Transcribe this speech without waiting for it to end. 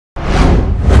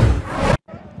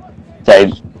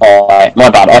Alright, my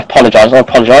bad. I apologise.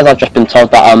 I've just been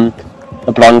told that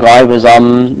the blonde guy was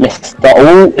missed.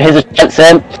 Oh, here's a chance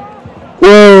in.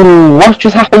 Ooh, what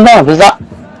just happened there? Was that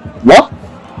what?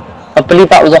 I believe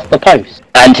that was off the post.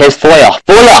 And here's Foyer.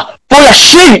 Foyer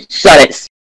shoots, and it's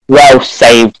well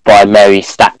saved by Mary's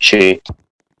statue.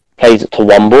 Plays it to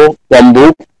Womble.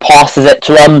 Womble passes it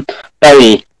to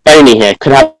Boney. Boney here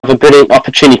could have a brilliant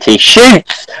opportunity.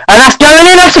 Shoots! And that's going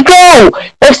in, that's a goal!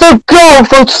 It's a goal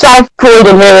from South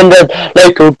Croydon here in the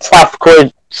local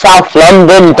South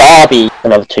London derby.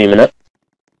 Another 2 minutes.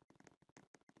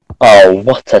 Oh,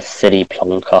 what a silly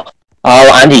plonker.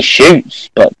 Oh, and he shoots,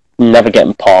 but never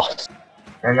getting past.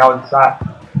 And now it's Zach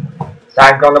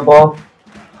on the ball.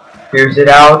 Here's it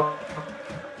out.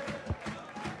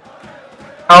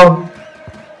 Oh.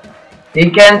 He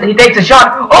takes a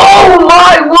shot. Oh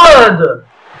my word!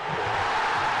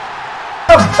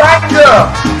 A banger!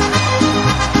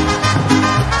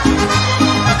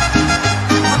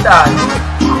 What's that?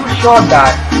 Who shot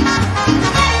that?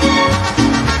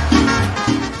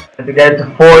 To get it to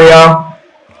Foria.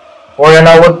 Foria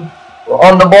now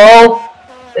on the ball.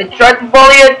 They try to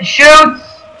volley it.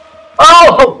 Shoots.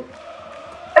 Oh!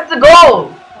 That's a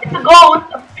goal! It's a goal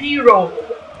with a P-roll.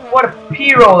 What a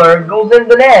P-roller goes in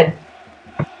the net.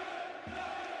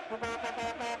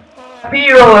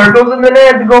 P-roller goes in the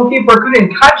net. The goalkeeper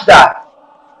couldn't catch that.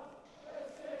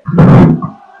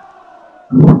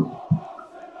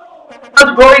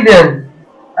 That's Croydon.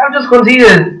 I've just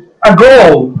conceded a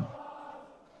goal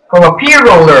from a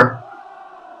P-roller.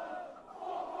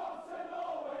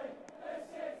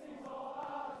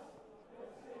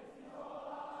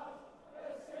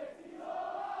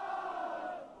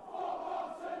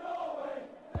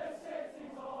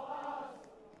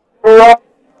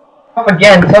 Off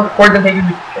again, South Croydon taking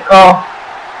the kick off.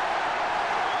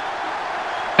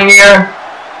 Here.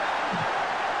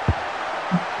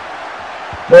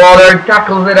 Waller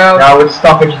tackles it out. Now it's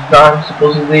stoppage time.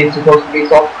 Supposedly it's supposed to be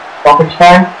stoppage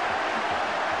time.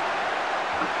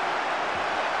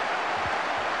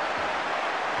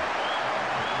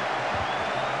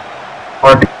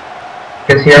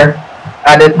 Is here.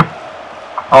 Added.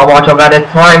 How much of added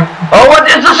time? Oh, what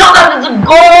is a shot? It's a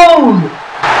goal!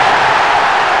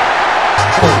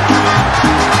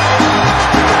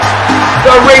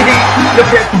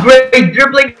 Great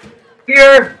dribbling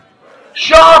here.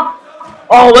 Shot.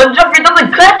 Oh, and Jeffrey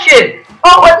doesn't catch it.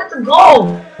 Oh, and it's a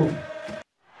goal.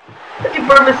 Looking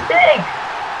for a mistake.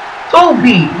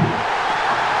 Toby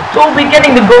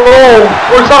getting the goal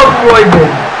for South Croydon.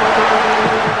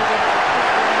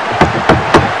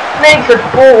 Makes it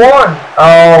 4-1.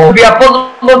 Oh, we have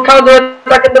possible counter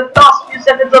attack in the last few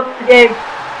seconds of the game.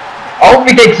 Oh,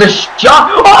 he takes a shot.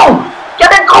 Oh,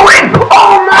 get it going.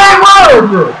 Oh my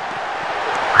word.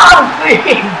 Alfie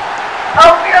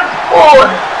has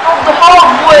scored from the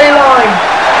halfway line.